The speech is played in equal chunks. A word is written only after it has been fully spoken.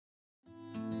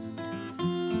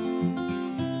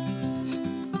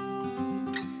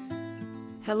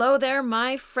Hello there,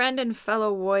 my friend and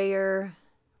fellow warrior.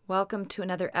 Welcome to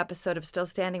another episode of Still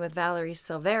Standing with Valerie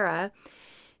Silvera.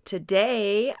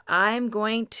 Today, I'm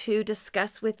going to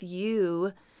discuss with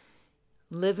you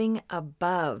living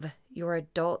above your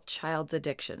adult child's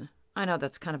addiction. I know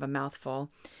that's kind of a mouthful,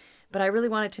 but I really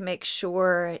wanted to make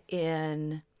sure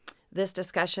in this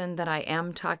discussion that I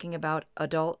am talking about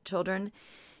adult children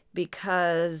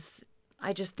because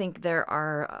I just think there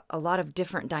are a lot of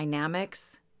different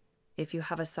dynamics if you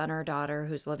have a son or a daughter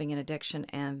who's living in addiction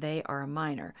and they are a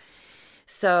minor.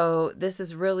 So this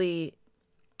is really,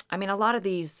 a lot of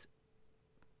these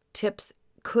tips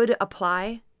could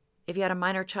apply if you had a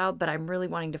minor child, but I'm really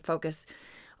wanting to focus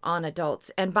on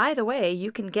adults. And by the way, you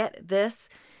can get this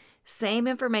same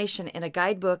information in a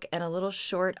guidebook and a little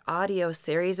short audio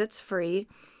series. It's free.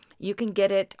 You can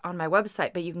get it on my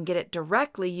website, but you can get it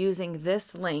directly using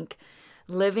this link,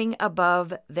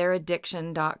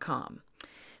 livingabovetheiraddiction.com.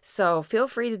 So feel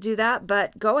free to do that,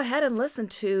 but go ahead and listen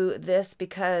to this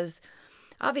because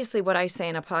obviously what I say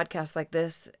in a podcast like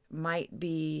this might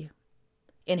be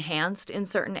enhanced in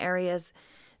certain areas,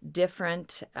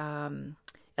 different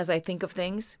as I think of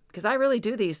things, because I really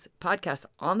do these podcasts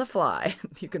on the fly.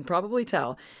 You can probably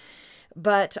tell.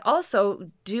 But also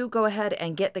do go ahead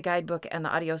and get the guidebook and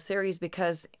the audio series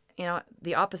because,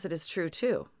 the opposite is true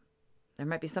too. There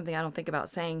might be something I don't think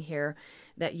about saying here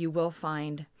that you will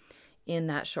find in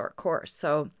that short course.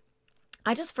 So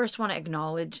I just first want to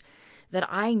acknowledge that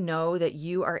I know that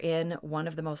you are in one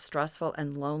of the most stressful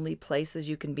and lonely places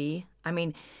you can be.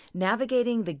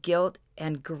 Navigating the guilt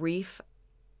and grief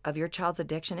of your child's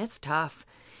addiction, it's tough.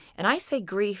 And I say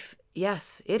grief,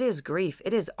 yes, it is grief.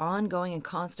 It is ongoing and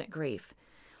constant grief.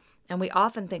 And we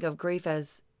often think of grief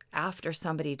as after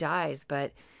somebody dies,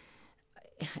 but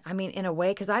in a way,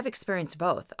 because I've experienced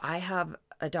both. I have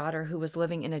a daughter who was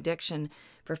living in addiction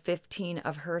for 15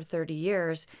 of her 30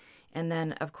 years. And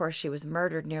then, of course, she was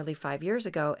murdered nearly 5 years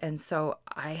ago. And so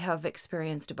I have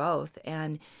experienced both.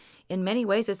 And in many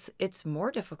ways, it's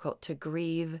more difficult to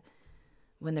grieve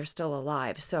when they're still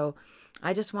alive. So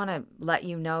I just want to let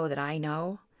you know that I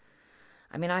know.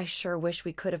 I sure wish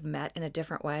we could have met in a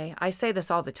different way. I say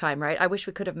this all the time, right? I wish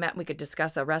we could have met and we could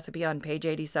discuss a recipe on page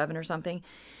 87 or something.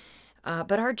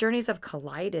 But our journeys have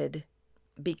collided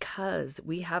because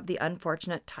we have the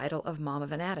unfortunate title of mom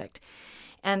of an addict.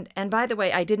 And by the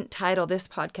way, I didn't title this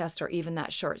podcast or even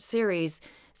that short series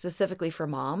specifically for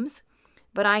moms,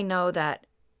 but I know that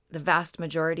the vast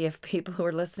majority of people who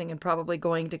are listening and probably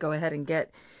going to go ahead and get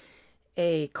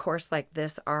a course like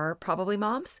this are probably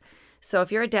moms. So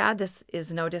if you're a dad, this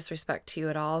is no disrespect to you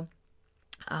at all.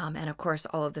 And of course,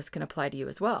 all of this can apply to you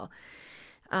as well.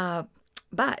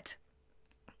 But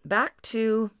back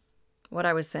to what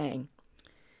I was saying.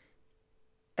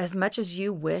 As much as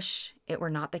you wish it were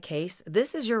not the case,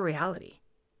 this is your reality.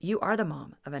 You are the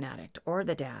mom of an addict or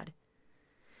the dad.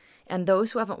 And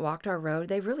those who haven't walked our road,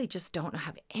 they really just don't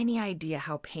have any idea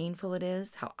how painful it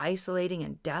is, how isolating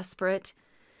and desperate,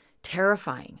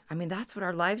 terrifying. That's what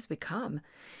our lives become.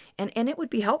 And it would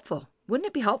be helpful. Wouldn't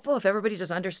it be helpful if everybody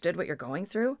just understood what you're going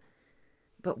through?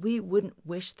 But we wouldn't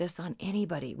wish this on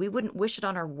anybody. We wouldn't wish it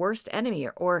on our worst enemy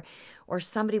or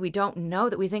somebody we don't know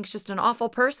that we think is just an awful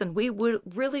person. We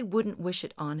really wouldn't wish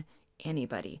it on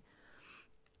anybody.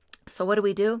 So what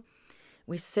do?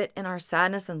 We sit in our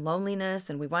sadness and loneliness,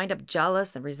 and we wind up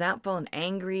jealous and resentful and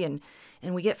angry, and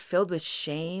we get filled with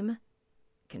shame,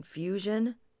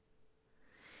 confusion.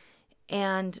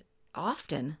 And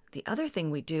often the other thing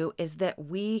we do is that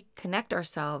we connect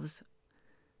ourselves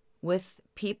with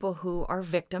people who are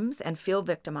victims and feel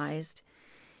victimized,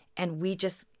 and we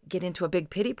just get into a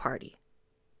big pity party.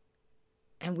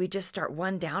 And we just start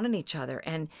one down on each other,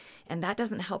 and that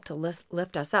doesn't help to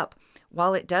lift us up.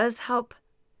 While it does help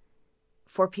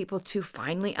for people to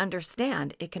finally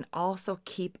understand, it can also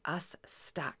keep us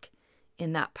stuck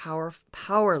in that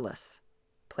powerless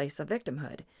place of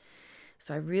victimhood.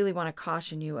 So I really want to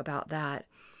caution you about that.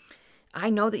 I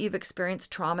know that you've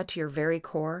experienced trauma to your very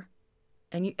core.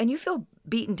 And you feel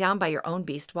beaten down by your own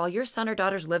beast while your son or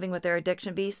daughter's living with their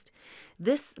addiction beast.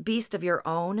 This beast of your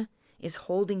own is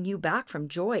holding you back from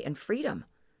joy and freedom.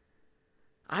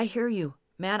 I hear you,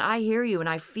 man. I hear you and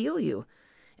I feel you.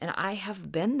 And I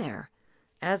have been there.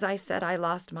 As I said, I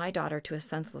lost my daughter to a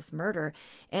senseless murder,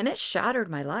 and it shattered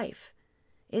my life.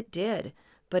 It did,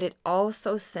 but it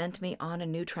also sent me on a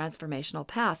new transformational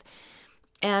path.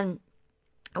 And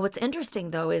what's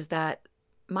interesting, though, is that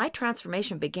my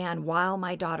transformation began while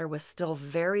my daughter was still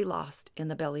very lost in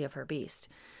the belly of her beast,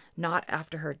 not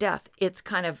after her death. It's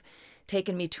kind of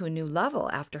taken me to a new level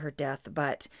after her death,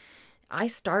 but I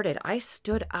stood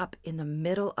up in the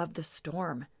middle of the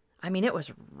storm. I mean, it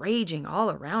was raging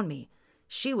all around me.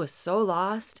 She was so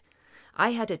lost.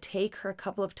 I had to take her a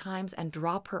couple of times and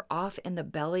drop her off in the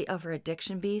belly of her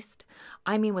addiction beast.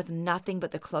 I mean, with nothing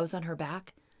but the clothes on her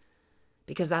back,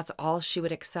 because that's all she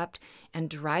would accept, and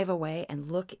drive away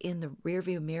and look in the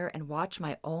rearview mirror and watch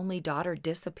my only daughter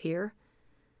disappear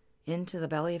into the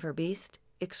belly of her beast.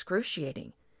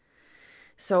 Excruciating.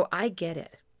 So I get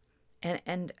it.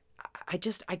 And I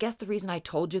guess the reason I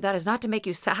told you that is not to make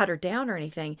you sad or down or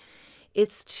anything.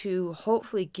 It's to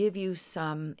hopefully give you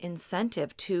some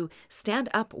incentive to stand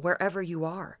up wherever you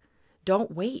are.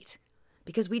 Don't wait,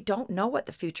 because we don't know what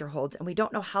the future holds, and we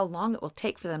don't know how long it will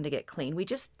take for them to get clean. We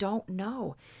just don't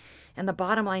know. And the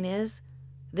bottom line is,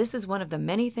 this is one of the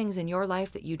many things in your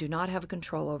life that you do not have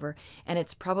control over, and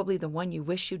it's probably the one you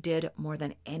wish you did more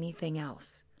than anything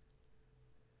else.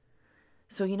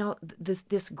 So,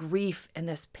 this grief and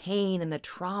this pain and the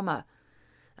trauma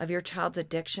of your child's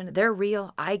addiction, they're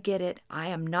real. I get it. I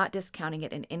am not discounting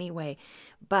it in any way.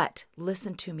 But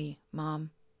listen to me,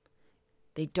 Mom.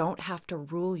 They don't have to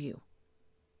rule you.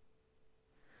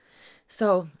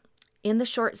 So in the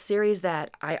short series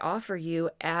that I offer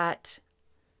you at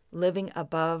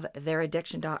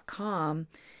livingabovetheiraddiction.com,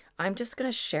 I'm just going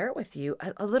to share it with you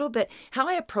a little bit. How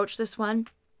I approached this one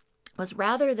was,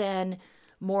 rather than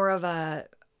more of a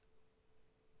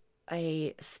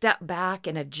step back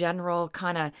and a general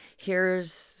kind of,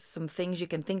 here's some things you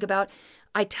can think about,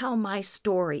 I tell my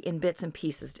story in bits and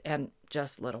pieces, and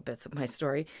just little bits of my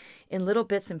story in little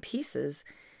bits and pieces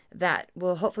that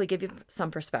will hopefully give you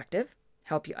some perspective,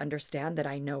 help you understand that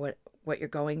I know what you're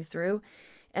going through.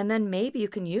 And then maybe you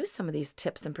can use some of these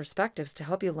tips and perspectives to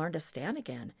help you learn to stand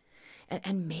again.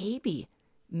 And maybe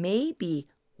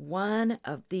one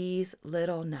of these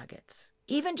little nuggets,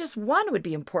 even just one, would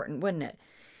be important, wouldn't it?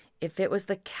 If it was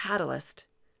the catalyst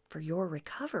for your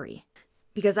recovery.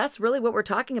 Because that's really what we're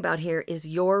talking about here, is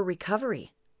your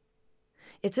recovery.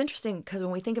 It's interesting because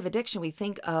when we think of addiction, we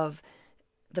think of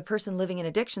the person living in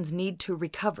addictions need to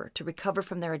recover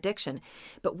from their addiction.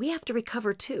 But we have to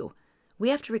recover too. We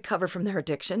have to recover from their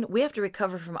addiction. We have to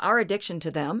recover from our addiction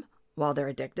to them while they're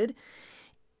addicted,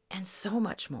 and so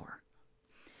much more.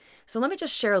 So let me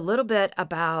just share a little bit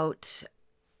about,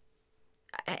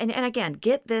 and again,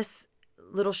 get this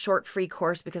little short free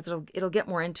course, because it'll get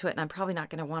more into it, and I'm probably not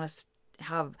going to want to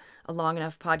have a long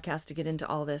enough podcast to get into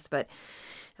all this, but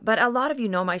a lot of you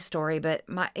know my story. But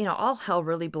all hell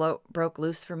really broke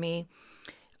loose for me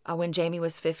when Jamie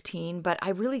was 15. But I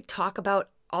really talk about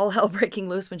all hell breaking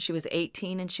loose when she was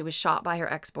 18 and she was shot by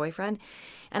her ex-boyfriend.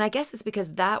 And I guess it's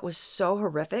because that was so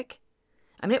horrific.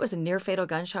 I mean, it was a near fatal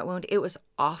gunshot wound. It was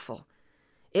awful.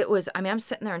 I'm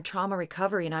sitting there in trauma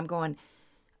recovery, and I'm going,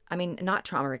 not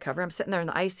trauma recovery. I'm sitting there in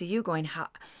the ICU going,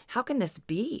 how can this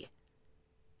be?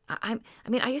 I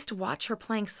used to watch her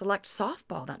playing select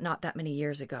softball not that many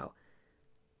years ago.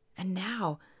 And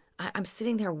now I'm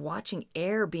sitting there watching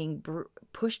air being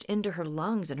pushed into her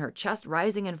lungs and her chest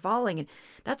rising and falling. And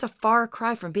that's a far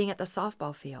cry from being at the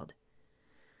softball field.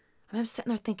 I'm sitting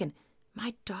there thinking,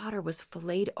 my daughter was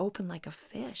filleted open like a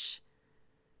fish.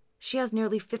 She has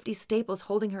nearly 50 staples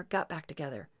holding her gut back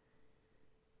together.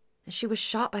 And she was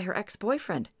shot by her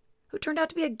ex-boyfriend, who turned out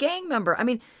to be a gang member.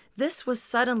 This was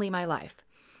suddenly my life.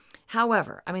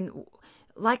 However,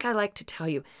 like I like to tell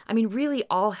you, really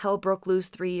all hell broke loose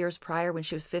 3 years prior when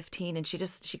she was 15, and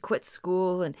she quit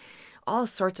school, and all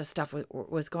sorts of stuff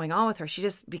was going on with her. She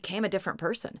just became a different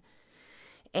person.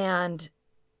 And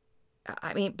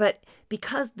but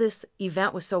because this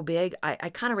event was so big, I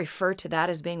kind of refer to that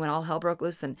as being when all hell broke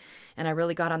loose, and I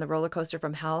really got on the roller coaster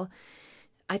from hell.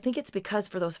 I think it's because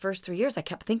for those first 3 years, I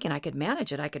kept thinking I could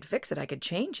manage it, I could fix it, I could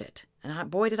change it. And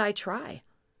boy, did I try.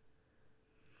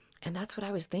 And that's what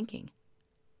I was thinking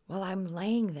while I'm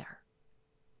laying there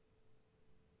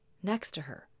next to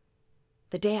her,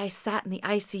 the day I sat in the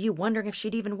ICU wondering if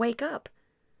she'd even wake up.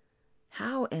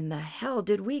 How in the hell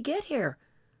did we get here?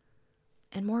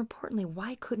 And more importantly,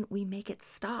 why couldn't we make it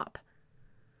stop?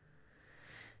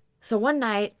 So one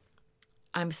night,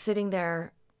 I'm sitting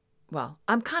there,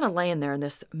 I'm kind of laying there in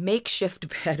this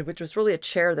makeshift bed, which was really a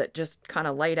chair that just kind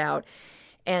of laid out.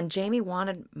 And Jamie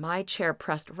wanted my chair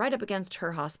pressed right up against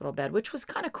her hospital bed, which was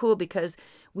kind of cool because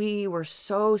we were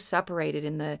so separated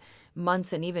in the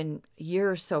months and even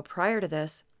years so prior to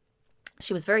this.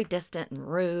 She was very distant and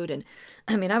rude. And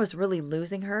I was really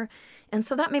losing her. And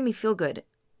so that made me feel good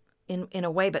in a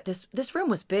way. But this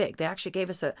room was big. They actually gave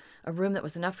us a room that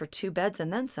was enough for 2 beds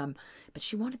and then some. But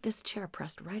she wanted this chair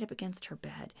pressed right up against her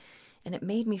bed. And it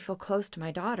made me feel close to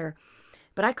my daughter.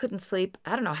 But I couldn't sleep.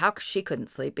 I don't know how she couldn't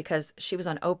sleep, because she was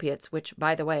on opiates, which,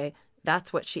 by the way,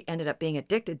 that's what she ended up being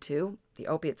addicted to, the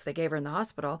opiates they gave her in the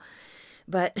hospital.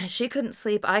 But she couldn't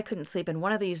sleep. I couldn't sleep. And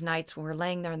one of these nights when we're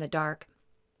laying there in the dark,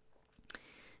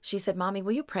 she said, "Mommy,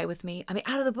 will you pray with me?" I mean,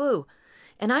 out of the blue.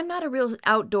 And I'm not a real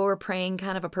outdoor praying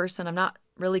kind of a person. I'm not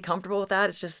really comfortable with that.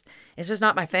 It's just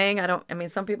not my thing. I mean,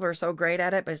 some people are so great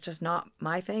at it, but it's just not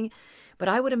my thing. But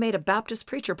I would have made a Baptist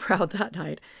preacher proud that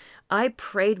night. I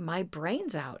prayed my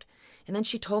brains out. And then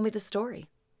she told me the story.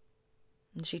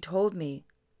 And she told me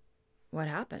what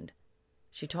happened.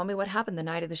 She told me what happened the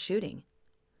night of the shooting.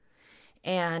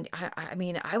 And I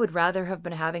mean, I would rather have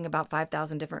been having about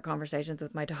 5,000 different conversations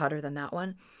with my daughter than that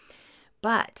one.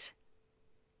 But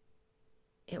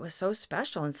it was so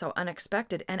special and so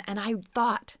unexpected. And I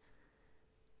thought,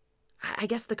 I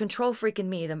guess the control freak in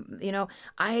me,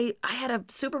 I had a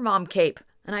supermom cape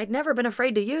and I'd never been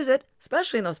afraid to use it,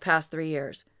 especially in those past 3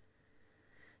 years.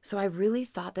 So I really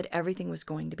thought that everything was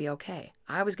going to be okay.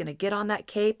 I was going to get on that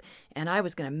cape and I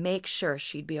was going to make sure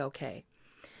she'd be okay.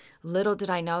 Little did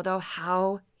I know, though,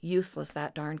 how useless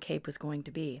that darn cape was going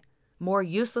to be. More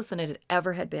useless than it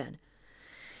ever had been.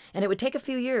 And it would take a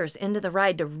few years into the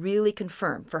ride to really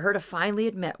confirm, for her to finally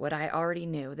admit what I already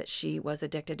knew, that she was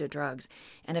addicted to drugs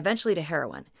and eventually to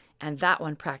heroin. And that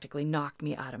one practically knocked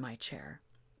me out of my chair.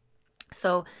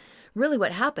 So really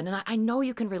what happened, and I know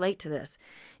you can relate to this,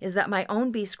 is that my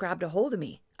own beast grabbed a hold of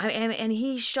me. And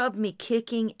he shoved me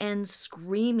kicking and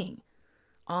screaming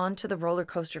onto the roller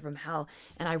coaster from hell.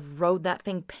 And I rode that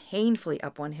thing painfully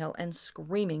up one hill and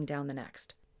screaming down the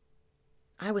next.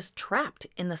 I was trapped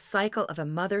in the cycle of a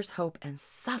mother's hope and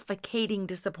suffocating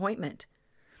disappointment.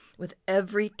 With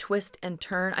every twist and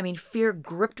turn, fear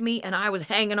gripped me and I was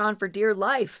hanging on for dear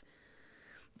life.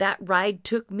 That ride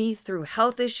took me through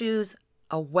health issues,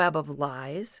 a web of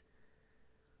lies,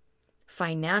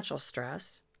 financial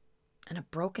stress, and a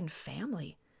broken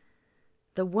family.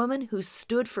 The woman who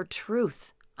stood for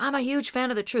truth, I'm a huge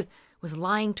fan of the truth, was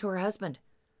lying to her husband.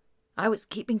 I was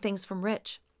keeping things from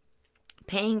Rich,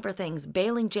 paying for things,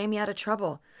 bailing Jamie out of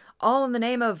trouble, all in the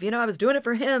name of, I was doing it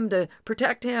for him, to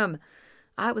protect him.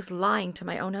 I was lying to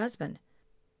my own husband.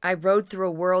 I rode through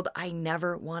a world I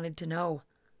never wanted to know.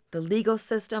 The legal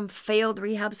system, failed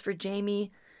rehabs for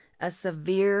Jamie, a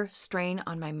severe strain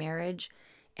on my marriage,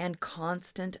 and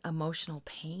constant emotional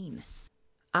pain.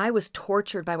 I was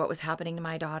tortured by what was happening to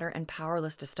my daughter and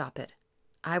powerless to stop it.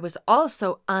 I was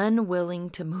also unwilling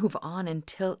to move on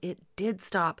until it did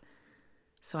stop.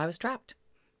 So I was trapped.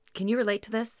 Can you relate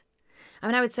to this?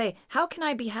 I would say, how can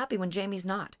I be happy when Jamie's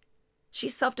not?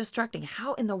 She's self-destructing.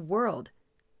 How in the world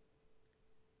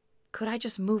could I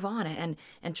just move on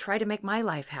and try to make my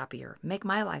life happier, make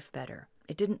my life better?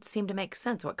 It didn't seem to make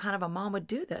sense. What kind of a mom would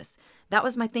do this? That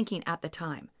was my thinking at the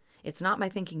time. It's not my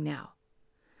thinking now.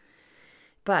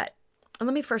 But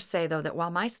let me first say, though, that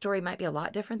while my story might be a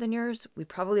lot different than yours, we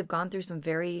probably have gone through some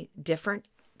very different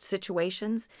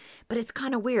situations, but it's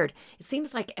kind of weird. It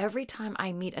seems like every time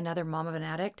I meet another mom of an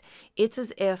addict, it's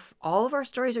as if all of our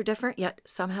stories are different, yet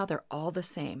somehow they're all the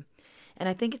same. And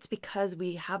I think it's because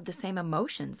we have the same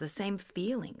emotions, the same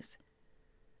feelings,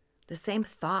 the same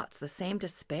thoughts, the same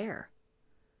despair.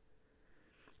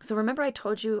 So remember I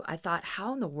told you, I thought,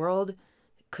 how in the world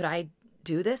could I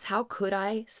do this? How could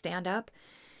I stand up?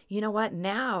 You know what?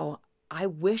 Now I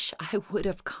wish I would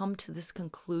have come to this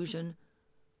conclusion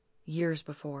years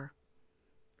before.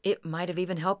 It might have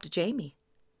even helped Jamie.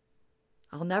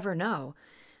 I'll never know.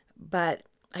 But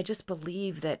I just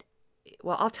believe that,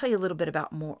 well, I'll tell you a little bit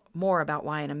about more about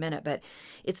why in a minute, but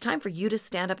it's time for you to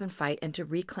stand up and fight and to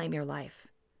reclaim your life.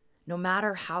 No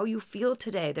matter how you feel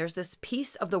today, there's this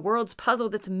piece of the world's puzzle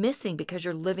that's missing because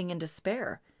you're living in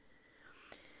despair.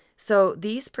 So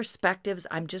these perspectives,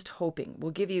 I'm just hoping,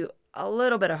 will give you a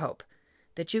little bit of hope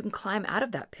that you can climb out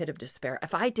of that pit of despair.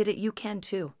 If I did it, you can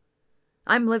too.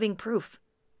 I'm living proof.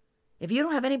 If you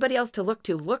don't have anybody else to look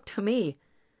to me,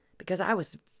 because I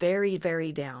was very,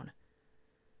 very down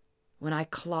when I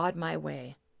clawed my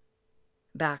way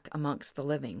back amongst the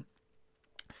living.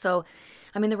 So,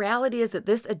 the reality is that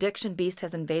this addiction beast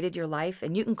has invaded your life,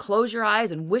 and you can close your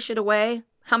eyes and wish it away.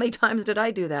 How many times did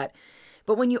I do that?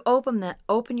 But when you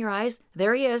open your eyes,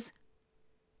 there he is,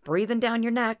 breathing down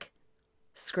your neck,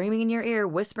 screaming in your ear,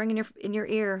 whispering in your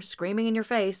ear, screaming in your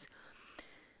face.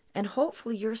 And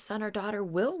hopefully your son or daughter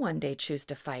will one day choose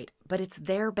to fight, but it's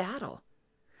their battle.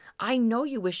 I know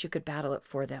you wish you could battle it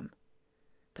for them,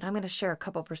 but I'm going to share a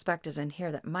couple perspectives in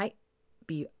here that might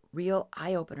be real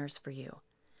eye-openers for you.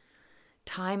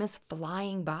 Time is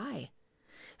flying by.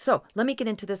 So let me get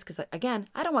into this because, again,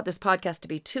 I don't want this podcast to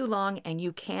be too long, and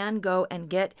you can go and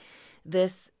get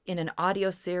this in an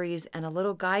audio series and a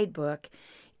little guidebook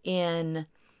in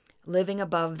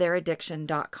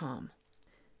livingabovetheiraddiction.com.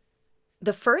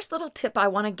 The first little tip I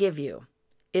want to give you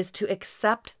is to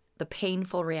accept the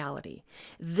painful reality.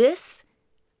 This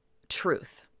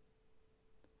truth,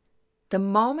 the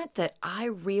moment that I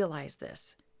realized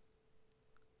this,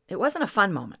 it wasn't a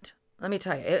fun moment. Let me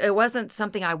tell you, it wasn't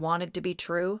something I wanted to be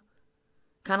true.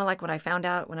 Kind of like when I found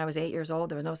out when I was 8 years old,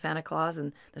 there was no Santa Claus.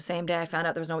 And the same day I found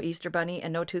out there was no Easter Bunny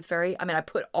and no Tooth Fairy. I mean, I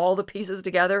put all the pieces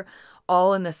together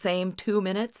all in the same 2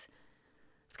 minutes.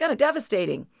 It's kind of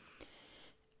devastating.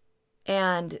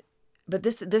 But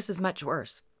this is much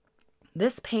worse.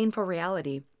 This painful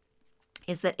reality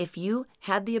is that if you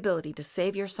had the ability to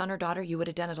save your son or daughter, you would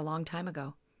have done it a long time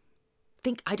ago.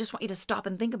 I just want you to stop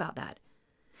and think about that.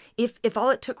 If all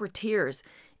it took were tears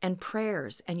and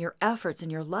prayers and your efforts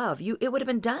and your love, it would have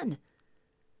been done.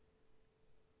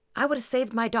 I would have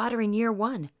saved my daughter in year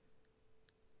 1.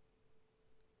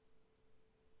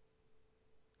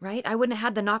 Right? I wouldn't have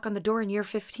had the knock on the door in year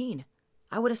 15.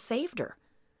 I would have saved her.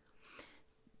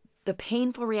 The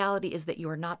painful reality is that you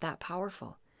are not that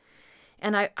powerful.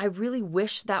 And I really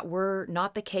wish that were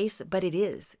not the case, but it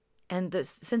is. And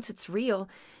since it's real,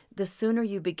 the sooner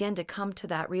you begin to come to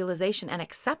that realization and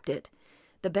accept it,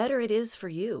 the better it is for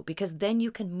you, because then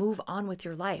you can move on with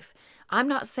your life. I'm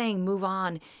not saying move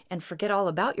on and forget all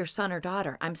about your son or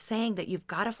daughter. I'm saying that you've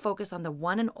got to focus on the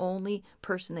one and only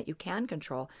person that you can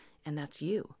control, and that's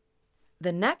you.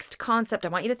 The next concept I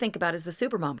want you to think about is the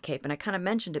Supermom cape, and I kind of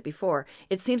mentioned it before.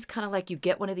 It seems kind of like you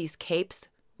get one of these capes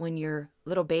when your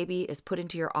little baby is put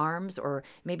into your arms, or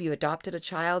maybe you adopted a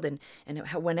child, and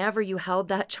whenever you held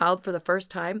that child for the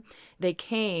first time, they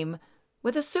came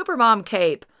with a Supermom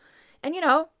cape. And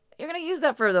you're going to use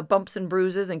that for the bumps and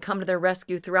bruises and come to their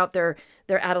rescue throughout their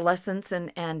adolescence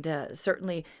and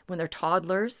certainly when they're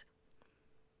toddlers.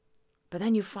 But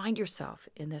then you find yourself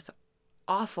in this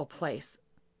awful place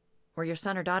where your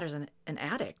son or daughter's an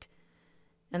addict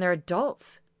and they're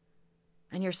adults,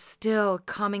 and you're still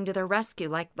coming to their rescue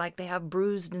like they have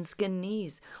bruised and skinned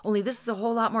knees. Only this is a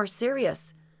whole lot more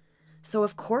serious. So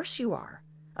of course you are.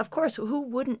 Of course, who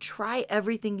wouldn't try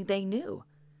everything they knew?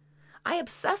 I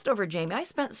obsessed over Jamie. I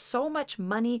spent so much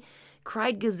money,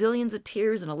 cried gazillions of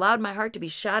tears, and allowed my heart to be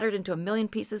shattered into a million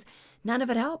pieces. None of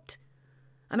it helped.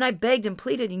 I mean, I begged and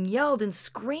pleaded and yelled and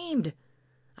screamed.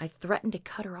 I threatened to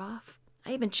cut her off.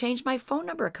 I even changed my phone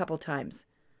number a couple times.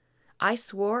 I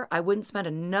swore I wouldn't spend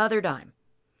another dime,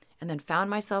 and then found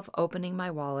myself opening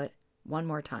my wallet one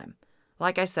more time.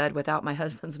 Like I said, without my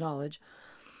husband's knowledge.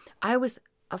 I was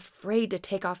afraid to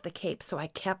take off the cape, so I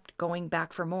kept going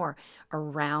back for more.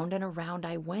 Around and around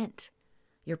I went.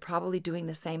 You're probably doing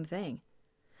the same thing.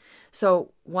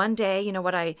 So one day,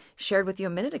 what I shared with you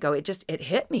a minute ago, it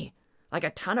hit me like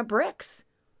a ton of bricks.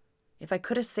 If I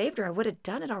could have saved her, I would have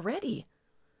done it already.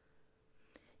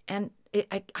 And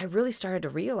I really started to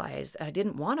realize, I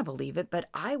didn't want to believe it, but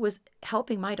I was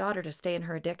helping my daughter to stay in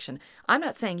her addiction. I'm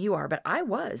not saying you are, but I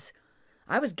was.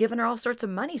 I was giving her all sorts of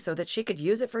money so that she could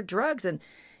use it for drugs.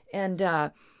 And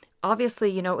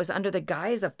obviously, it was under the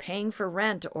guise of paying for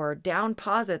rent or down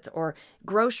deposits or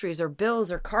groceries or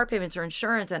bills or car payments or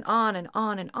insurance and on and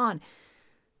on and on.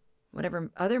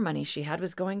 Whatever other money she had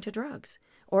was going to drugs.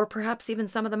 Or perhaps even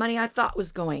some of the money I thought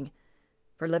was going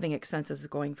for living expenses was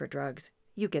going for drugs.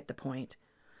 You get the point.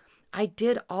 I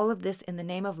did all of this in the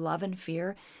name of love and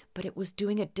fear, but it was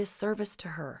doing a disservice to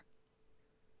her.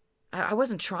 I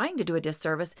wasn't trying to do a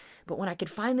disservice, but when I could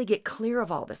finally get clear of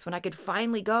all this, when I could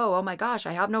finally go, oh my gosh,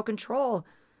 I have no control.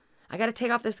 I got to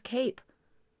take off this cape.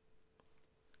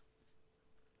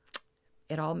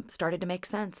 It all started to make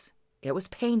sense. It was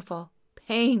painful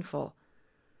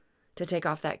to take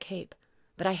off that cape,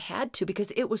 but I had to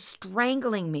because it was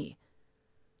strangling me.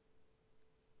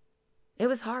 It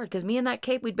was hard because me and that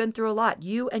cape, we'd been through a lot.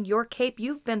 You and your cape,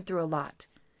 you've been through a lot.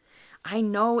 I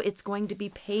know it's going to be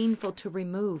painful to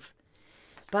remove,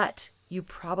 but you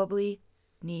probably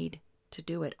need to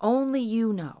do it. Only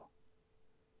you know.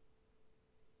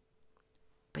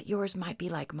 But yours might be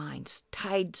like mine,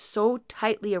 tied so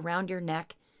tightly around your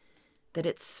neck that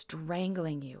it's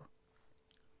strangling you.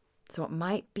 So it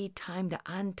might be time to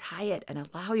untie it and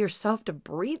allow yourself to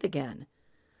breathe again.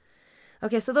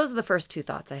 Okay, so those are the first two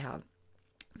thoughts I have.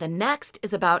 The next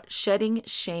is about shedding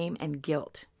shame and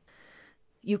guilt.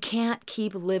 You can't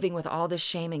keep living with all this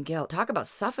shame and guilt. Talk about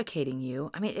suffocating you.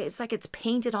 I mean, it's like it's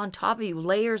painted on top of you,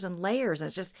 layers and layers, and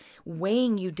it's just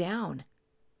weighing you down.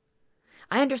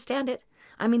 I understand it.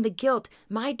 I mean, the guilt.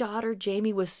 My daughter,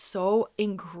 Jamie, was so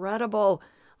incredible.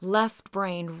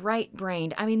 Left-brained,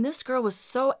 right-brained. I mean, this girl was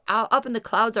so up in the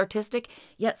clouds artistic,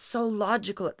 yet so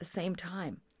logical at the same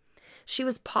time. She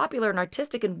was popular and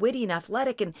artistic and witty and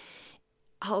athletic and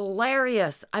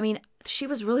hilarious. I mean, she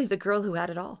was really the girl who had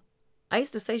it all. I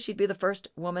used to say she'd be the first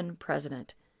woman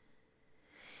president.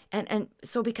 And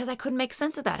so because I couldn't make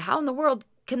sense of that, how in the world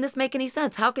can this make any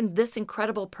sense? How can this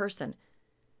incredible person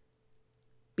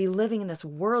be living in this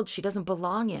world she doesn't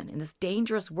belong in this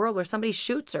dangerous world where somebody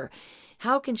shoots her?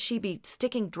 How can she be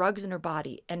sticking drugs in her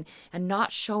body and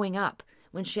not showing up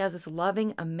when she has this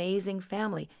loving, amazing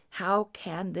family? How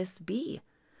can this be?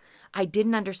 I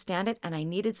didn't understand it, and I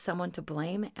needed someone to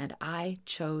blame, and I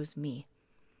chose me.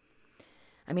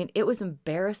 I mean, it was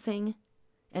embarrassing,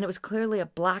 and it was clearly a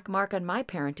black mark on my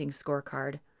parenting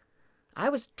scorecard. I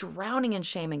was drowning in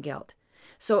shame and guilt.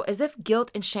 So as if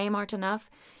guilt and shame aren't enough,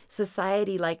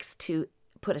 society likes to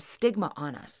put a stigma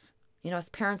on us. As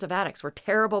parents of addicts, we're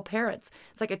terrible parents.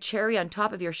 It's like a cherry on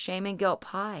top of your shame and guilt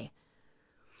pie.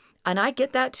 And I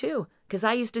get that too, because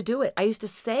I used to do it. I used to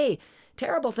say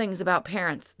terrible things about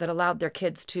parents that allowed their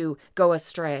kids to go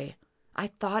astray. I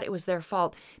thought it was their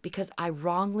fault because I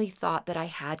wrongly thought that I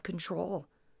had control.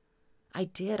 I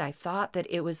did. I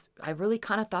really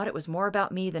kind of thought it was more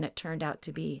about me than it turned out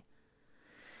to be.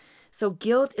 So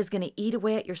guilt is going to eat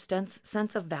away at your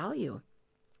sense of value,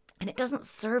 and it doesn't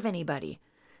serve anybody.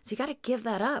 So you got to give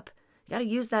that up. You got to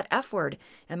use that F word.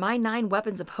 And my 9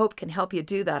 weapons of hope can help you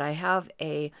do that. I have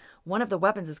one of the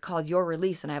weapons is called Your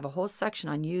Release, and I have a whole section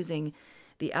on using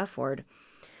the F word.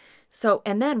 So,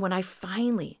 and then when I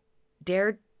finally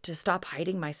dared to stop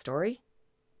hiding my story,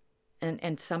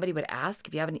 and somebody would ask,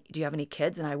 do you have any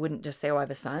kids? And I wouldn't just say, oh, I have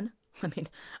a son. I mean,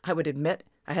 I would admit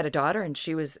I had a daughter and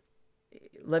she was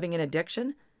living in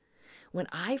addiction. When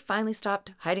I finally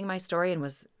stopped hiding my story and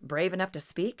was brave enough to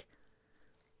speak,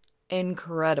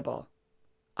 incredible.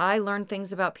 I learned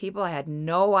things about people I had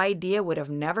no idea, would have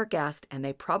never guessed, and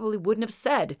they probably wouldn't have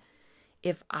said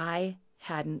if I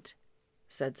hadn't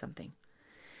said something.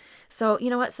 So, you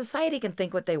know what? Society can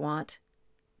think what they want,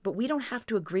 but we don't have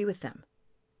to agree with them.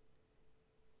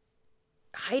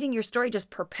 Hiding your story just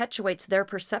perpetuates their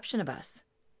perception of us.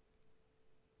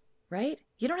 Right?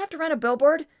 You don't have to run a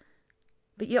billboard,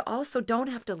 but you also don't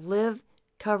have to live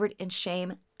covered in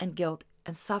shame and guilt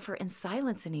and suffer in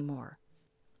silence anymore.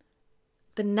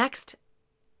 The next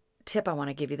tip I want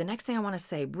to give you, the next thing I want to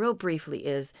say real briefly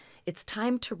is it's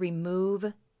time to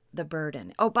remove the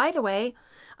burden. Oh, by the way,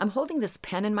 I'm holding this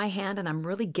pen in my hand and I'm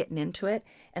really getting into it.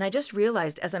 And I just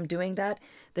realized as I'm doing that,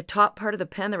 the top part of the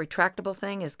pen, the retractable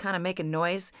thing, is kind of making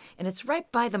noise and it's right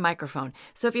by the microphone.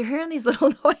 So if you're hearing these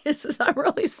little noises, I'm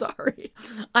really sorry.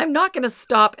 I'm not going to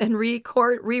stop and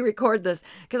re-record this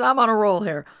because I'm on a roll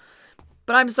here.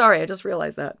 But I'm sorry, I just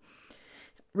realized that.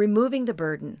 Removing the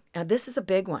burden. Now, this is a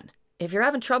big one. If you're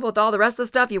having trouble with all the rest of the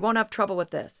stuff, you won't have trouble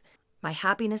with this. My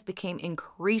happiness became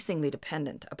increasingly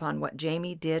dependent upon what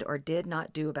Jamie did or did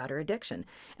not do about her addiction,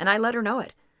 and I let her know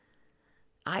it.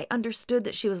 I understood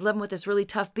that she was living with this really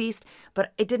tough beast,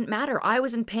 but it didn't matter. I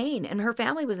was in pain, and her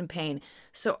family was in pain.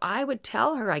 So I would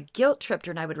tell her, I guilt-tripped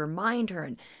her, and I would remind her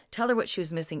and tell her what she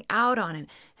was missing out on and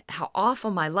how awful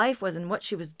my life was and what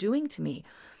she was doing to me.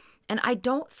 And I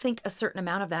don't think a certain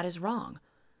amount of that is wrong.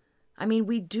 I mean,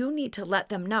 we do need to let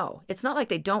them know. It's not like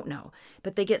they don't know,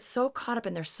 but they get so caught up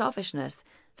in their selfishness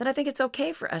that I think it's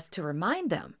okay for us to remind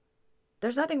them.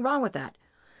 There's nothing wrong with that.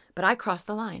 But I crossed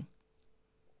the line.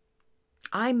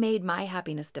 I made my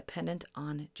happiness dependent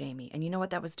on Jamie. And you know what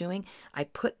that was doing? I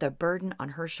put the burden on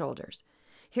her shoulders.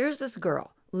 Here's this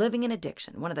girl living in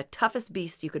addiction, one of the toughest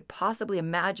beasts you could possibly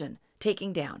imagine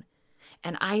taking down.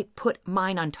 And I put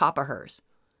mine on top of hers.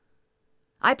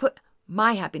 I put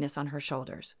my happiness on her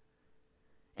shoulders.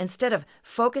 Instead of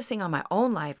focusing on my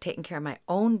own life, taking care of my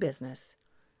own business,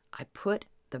 I put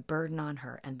the burden on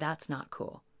her, and that's not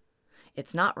cool.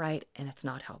 It's not right, and it's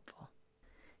not helpful.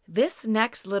 This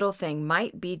next little thing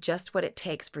might be just what it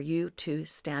takes for you to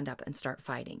stand up and start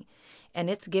fighting, and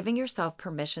it's giving yourself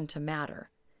permission to matter.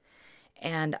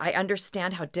 And I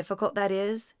understand how difficult that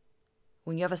is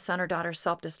when you have a son or daughter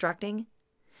self-destructing,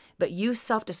 but you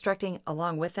self-destructing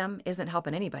along with them isn't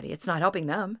helping anybody. It's not helping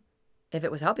them. If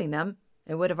it was helping them,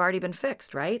 it would have already been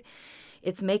fixed, right?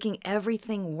 It's making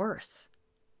everything worse.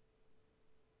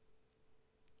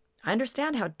 I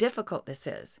understand how difficult this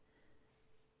is,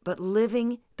 but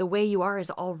living the way you are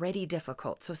is already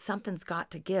difficult, so something's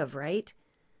got to give, right?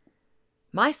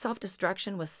 My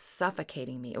self-destruction was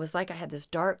suffocating me. It was like I had this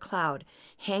dark cloud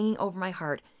hanging over my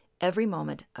heart every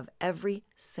moment of every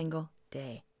single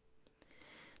day.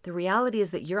 The reality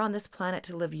is that you're on this planet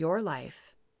to live your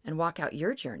life and walk out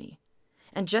your journey.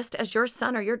 And just as your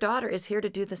son or your daughter is here to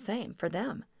do the same for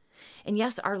them. And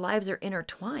yes, our lives are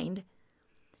intertwined,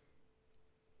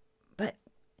 but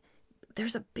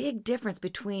there's a big difference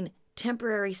between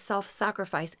temporary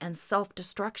self-sacrifice and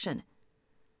self-destruction.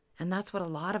 And that's what a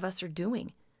lot of us are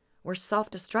doing. We're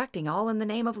self-destructing all in the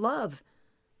name of love.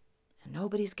 And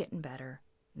nobody's getting better.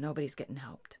 Nobody's getting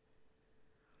helped.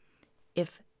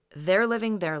 If they're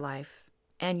living their life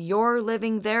and you're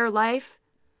living their life,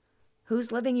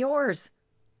 who's living yours?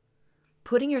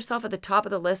 Putting yourself at the top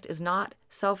of the list is not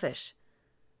selfish.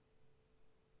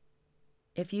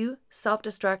 If you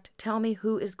self-destruct, tell me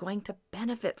who is going to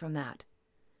benefit from that.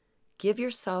 Give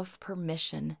yourself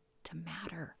permission to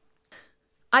matter.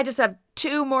 I just have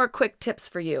 2 more quick tips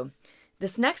for you.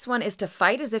 This next one is to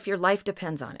fight as if your life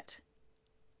depends on it.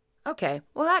 Okay,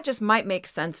 well, that just might make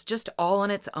sense just all on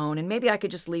its own, and maybe I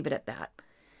could just leave it at that.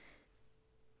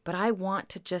 But I want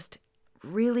to just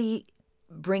really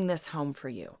bring this home for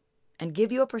you and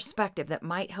give you a perspective that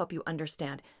might help you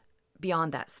understand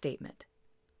beyond that statement.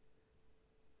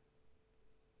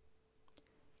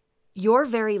 Your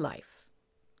very life,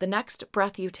 the next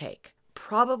breath you take,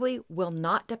 probably will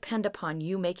not depend upon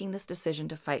you making this decision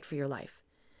to fight for your life,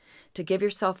 to give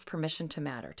yourself permission to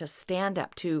matter, to stand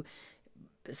up, to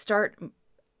start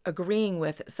agreeing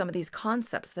with some of these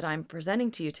concepts that I'm presenting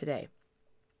to you today.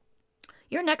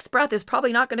 Your next breath is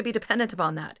probably not going to be dependent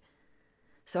upon that.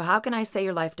 So how can I say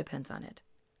your life depends on it?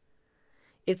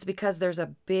 It's because there's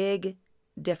a big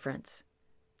difference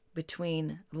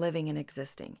between living and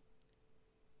existing.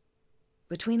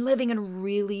 Between living and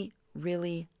really,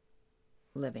 really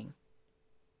living.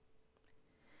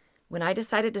 When I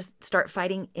decided to start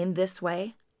fighting in this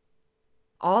way,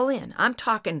 all in,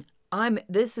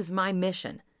 this is my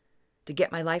mission to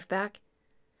get my life back.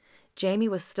 Jamie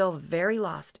was still very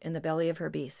lost in the belly of her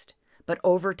beast. But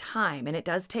over time, and it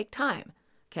does take time,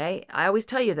 okay? I always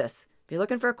tell you this. If you're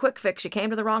looking for a quick fix, you came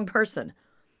to the wrong person.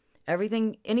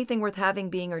 Anything worth having,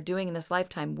 being, or doing in this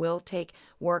lifetime will take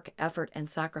work, effort, and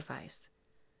sacrifice.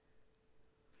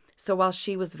 So while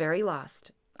she was very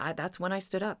lost, that's when I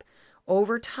stood up.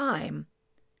 Over time,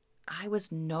 I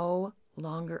was no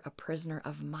longer a prisoner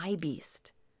of my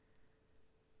beast.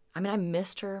 I mean, I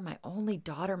missed her, my only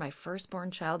daughter, my firstborn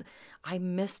child. I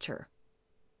missed her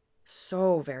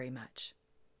so very much.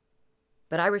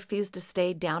 But I refused to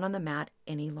stay down on the mat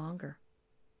any longer.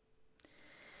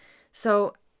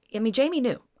 So, Jamie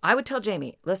knew. I would tell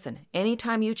Jamie, listen,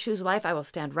 anytime you choose life, I will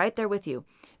stand right there with you.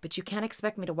 But you can't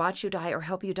expect me to watch you die or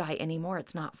help you die anymore.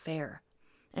 It's not fair.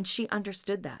 And she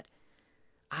understood that.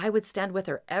 I would stand with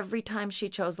her every time she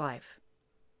chose life.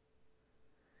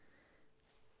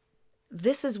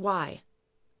 This is why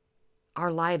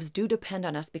our lives do depend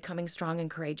on us becoming strong and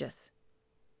courageous,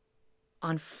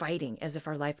 on fighting as if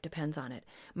our life depends on it.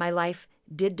 My life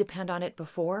did depend on it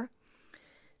before,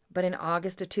 but in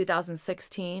August of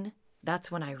 2016, that's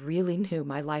when I really knew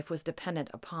my life was dependent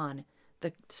upon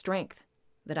the strength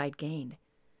that I'd gained.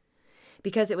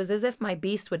 Because it was as if my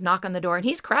beast would knock on the door, and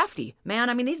he's crafty, man.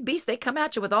 I mean, these beasts, they come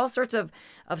at you with all sorts of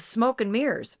smoke and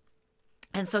mirrors.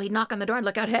 And so he'd knock on the door and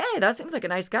look out, hey, that seems like a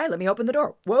nice guy. Let me open the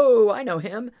door. Whoa, I know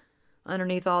him.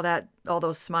 Underneath all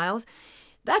those smiles.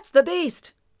 That's the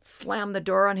beast. Slammed the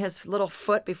door on his little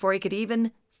foot before he could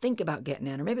even think about getting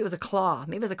in. Or maybe it was a claw.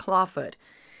 Maybe it was a claw foot.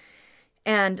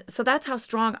 And so that's how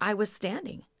strong I was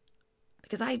standing.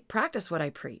 Because I practice what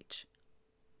I preach.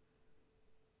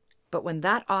 But when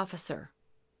that officer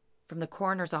from the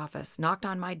coroner's office knocked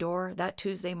on my door that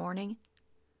Tuesday morning,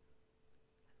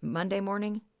 Monday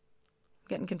morning,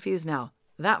 getting confused now.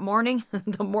 That morning,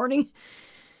 the morning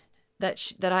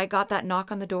that I got that knock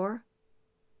on the door,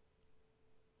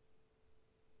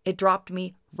 it dropped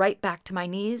me right back to my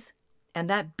knees, and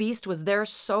that beast was there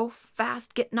so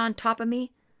fast getting on top of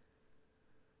me.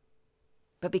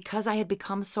 But because I had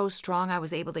become so strong, I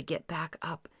was able to get back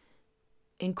up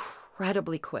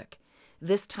incredibly quick.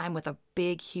 This time with a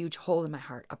big, huge hole in my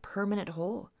heart, a permanent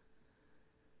hole.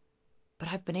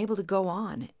 But I've been able to go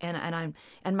on, and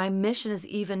my mission is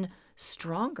even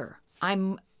stronger.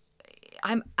 I'm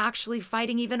actually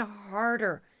fighting even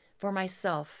harder for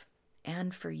myself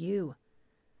and for you.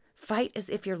 Fight as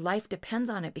if your life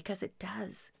depends on it, because it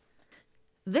does.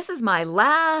 This is my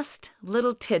last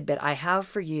little tidbit I have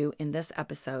for you in this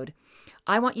episode.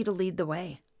 I want you to lead the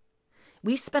way.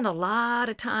 We spend a lot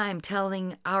of time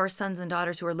telling our sons and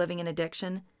daughters who are living in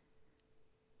addiction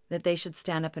that they should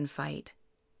stand up and fight.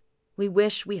 We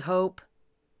wish, we hope.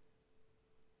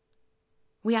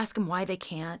 We ask them why they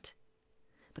can't.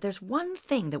 But there's one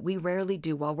thing that we rarely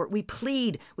do while we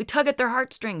plead. We tug at their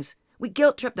heartstrings. We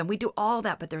guilt trip them. We do all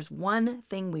that. But there's one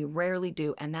thing we rarely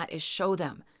do, and that is show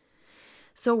them.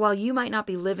 So while you might not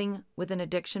be living with an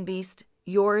addiction beast,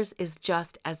 yours is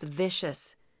just as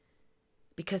vicious.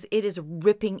 Because it is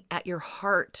ripping at your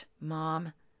heart,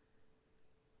 Mom.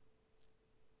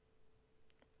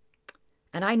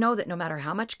 And I know that no matter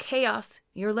how much chaos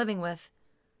you're living with,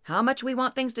 How much we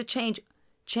want things to change.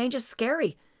 Change is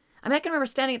scary. I mean, I can remember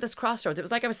standing at this crossroads. It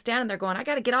was like I was standing there going, I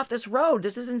got to get off this road.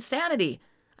 This is insanity.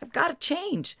 I've got to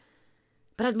change.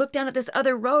 But I'd look down at this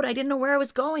other road. I didn't know where I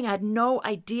was going. I had no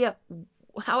idea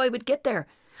how I would get there.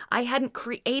 I hadn't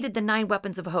created the 9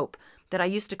 weapons of hope that I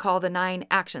used to call the 9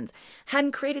 actions.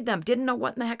 Hadn't created them. Didn't know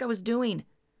what in the heck I was doing.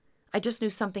 I just knew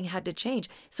something had to change.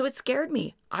 So it scared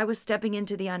me. I was stepping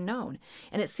into the unknown.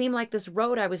 And it seemed like this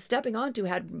road I was stepping onto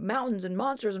had mountains and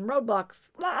monsters and roadblocks.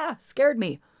 Scared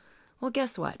me. Well,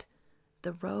 guess what?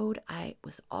 The road I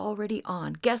was already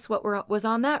on. Guess what was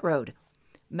on that road?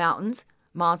 Mountains,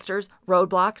 monsters,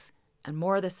 roadblocks, and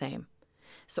more of the same.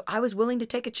 So I was willing to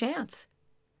take a chance.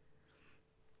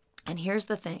 And here's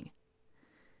the thing.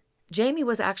 Jamie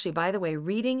was actually, by the way,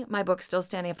 reading my book, Still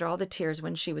Standing After All the Tears,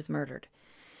 when she was murdered.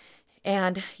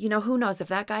 And, who knows, if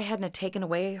that guy hadn't taken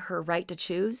away her right to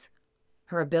choose,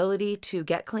 her ability to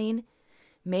get clean,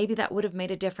 maybe that would have made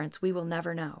a difference. We will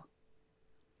never know.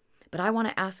 But I want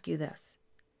to ask you this.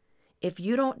 If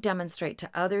you don't demonstrate to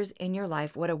others in your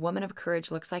life what a woman of courage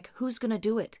looks like, who's going to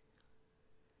do it?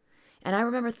 And I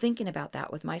remember thinking about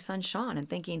that with my son, Sean, and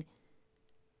thinking,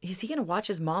 is he going to watch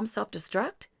his mom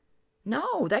self-destruct?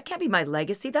 No, that can't be my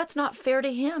legacy. That's not fair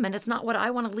to him, and it's not what I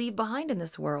want to leave behind in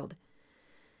this world.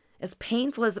 As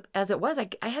painful as it was,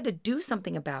 I had to do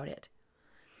something about it.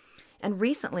 And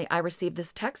recently, I received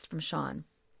this text from Sean.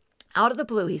 Out of the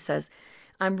blue, he says,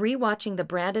 I'm rewatching the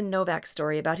Brandon Novak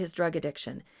story about his drug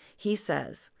addiction. He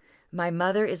says, my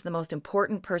mother is the most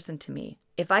important person to me.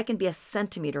 If I can be a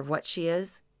centimeter of what she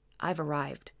is, I've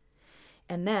arrived.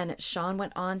 And then Sean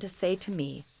went on to say to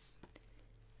me,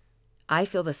 I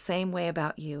feel the same way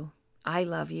about you. I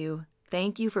love you.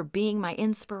 Thank you for being my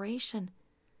inspiration.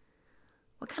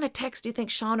 What kind of text do you think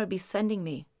Sean would be sending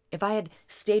me if I had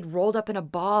stayed rolled up in a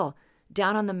ball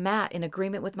down on the mat in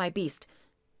agreement with my beast?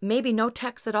 Maybe no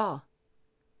text at all.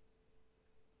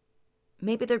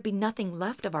 Maybe there'd be nothing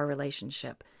left of our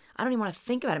relationship. I don't even want to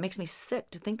think about it. It makes me sick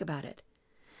to think about it.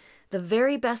 The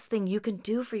very best thing you can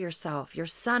do for yourself, your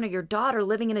son or your daughter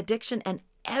living in addiction, and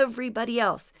everybody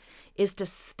else is to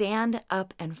stand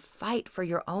up and fight for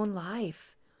your own life.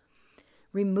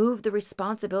 Remove the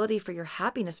responsibility for your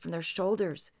happiness from their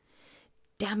shoulders.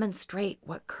 Demonstrate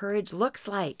what courage looks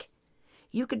like.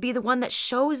 You could be the one that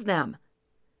shows them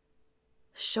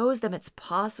it's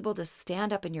possible to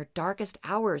stand up in your darkest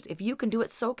hours. If you can do it,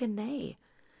 so can they.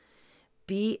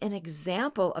 Be an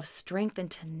example of strength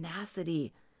and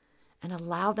tenacity and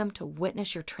allow them to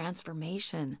witness your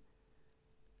transformation.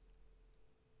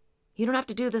 You don't have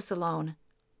to do this alone.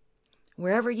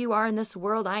 Wherever you are in this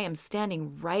world, I am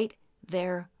standing right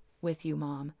there with you,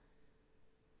 Mom.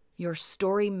 Your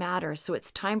story matters, so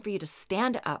it's time for you to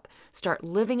stand up, start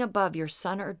living above your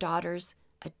son or daughter's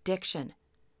addiction.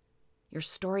 Your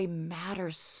story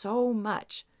matters so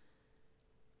much.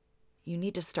 You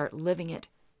need to start living it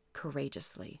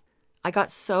courageously. I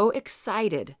got so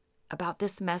excited about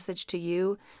this message to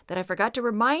you that I forgot to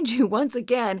remind you once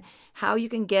again how you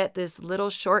can get this little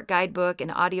short guidebook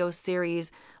and audio series,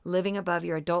 Living Above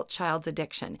Your Adult Child's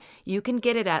Addiction. You can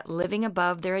get it at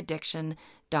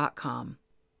livingabovetheiraddiction.com.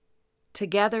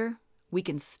 Together, we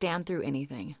can stand through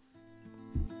anything.